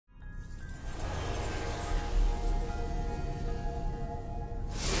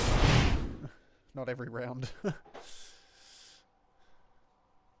Not every round.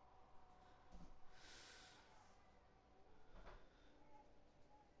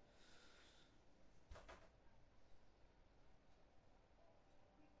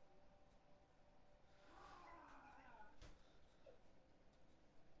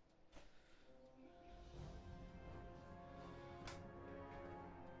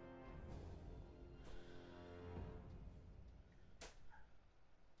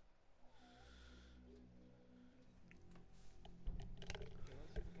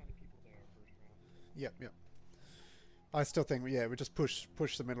 Yep, yep. I still think, yeah, we just push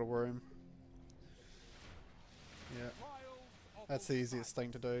the middle room. Yeah. That's the easiest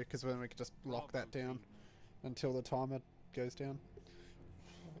thing to do, because then we can just lock that down until the timer goes down.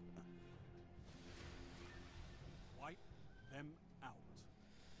 Wipe them out.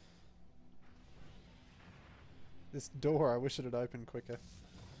 This door, I wish it had opened quicker.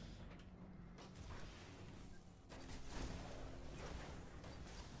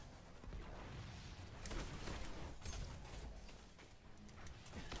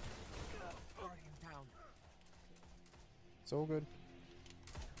 It's all good.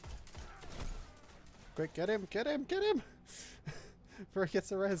 Quick, get him, get him, get him! Before he gets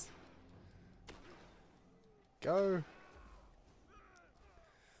the res. Go!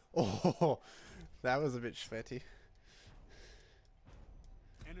 Oh, that was a bit sweaty.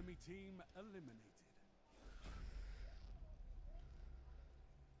 Enemy team eliminated.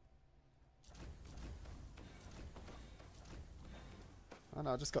 Oh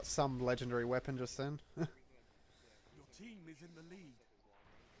no, I just got some legendary weapon just then. Your team is in the lead.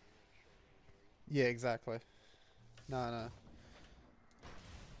 Yeah, exactly. No, no.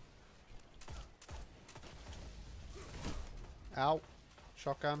 Ow.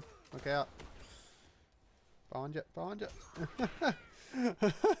 Shotgun. Look out. Behind you, behind you.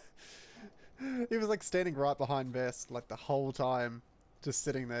 He was like standing right behind Best, like the whole time. Just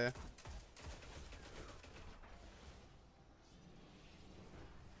sitting there.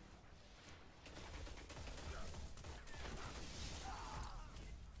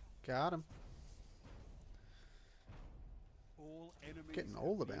 Got him. All enemies Getting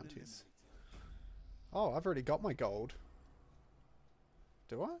all the bounties. Oh, I've already got my gold.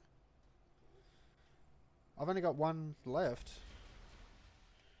 Do I? I've only got one left.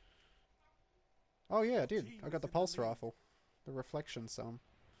 Oh yeah, I did. I got the pulse rifle. The reflection some.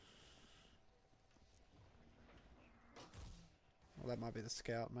 Well, that might be the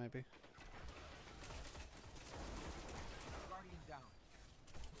scout, maybe. Guardian down.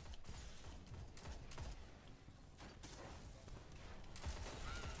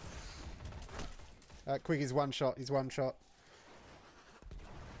 Quick, he's one shot. He's one shot.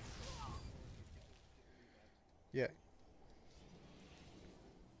 Yeah.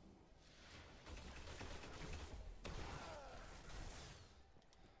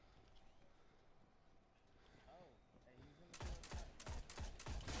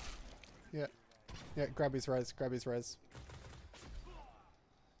 Yeah. Yeah, grab his res, grab his res.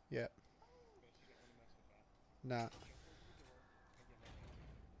 Yeah. Nah.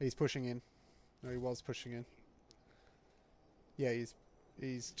 He's pushing in. No, he was pushing in. Yeah,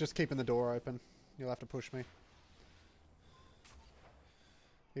 he's just keeping the door open. You'll have to push me.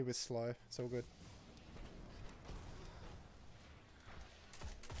 He was slow. It's all good.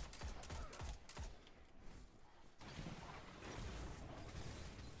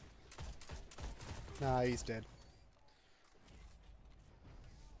 Nah, he's dead.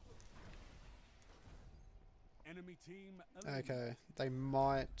 Enemy team eliminated. Okay, they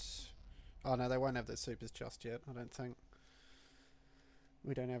might... Oh no, they won't have their supers just yet, I don't think.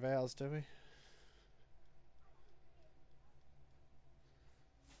 We don't have ours, do we?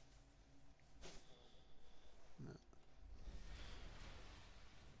 No.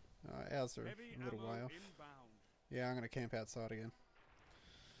 Ours are Heavy a little ammo way off. inbound. Yeah, I'm going to camp outside again.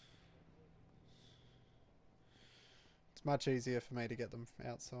 It's much easier for me to get them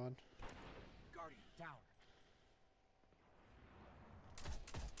outside. Guardian down.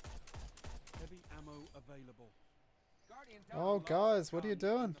 Heavy ammo available. Guardian down. Oh guys, what are you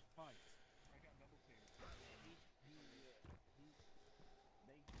doing?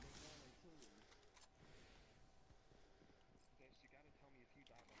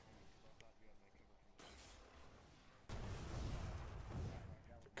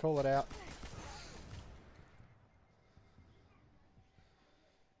 Call it out.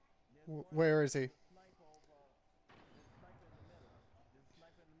 Where is he?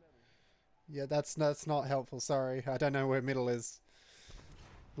 Yeah, that's not helpful, sorry. I don't know where middle is.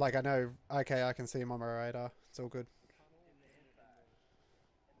 Like, I know... Okay, I can see him on my radar. It's all good.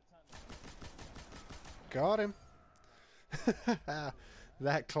 Got him.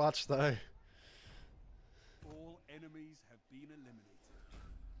 That clutch though. All enemies have been eliminated.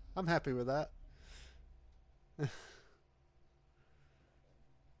 I'm happy with that.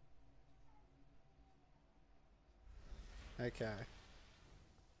 Okay.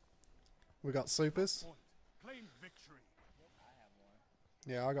 We got supers. Point. Claim victory.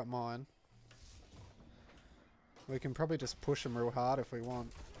 Yeah, I got mine. We can probably just push them real hard if we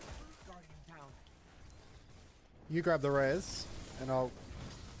want. Guardian down. You grab the res, and I'll...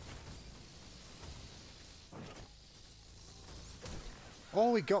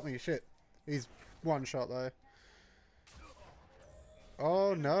 Oh, he got me, shit. He's one shot though.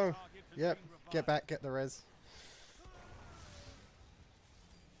 Oh no. Yep, get back, get the res.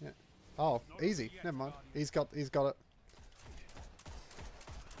 Yeah. Oh, easy. Never mind. He's got it. Got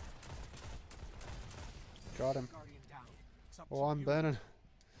him. Guardian down. It's up Oh, to I'm you. burning.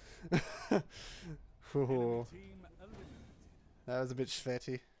 Ooh, Enemy team eliminated. that was a bit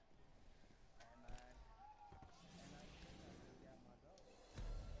sweaty.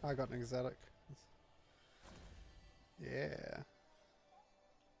 I got an exotic. Yeah.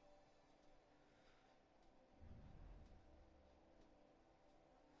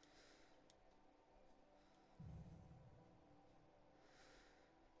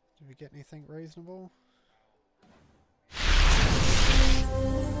 Did we get anything reasonable?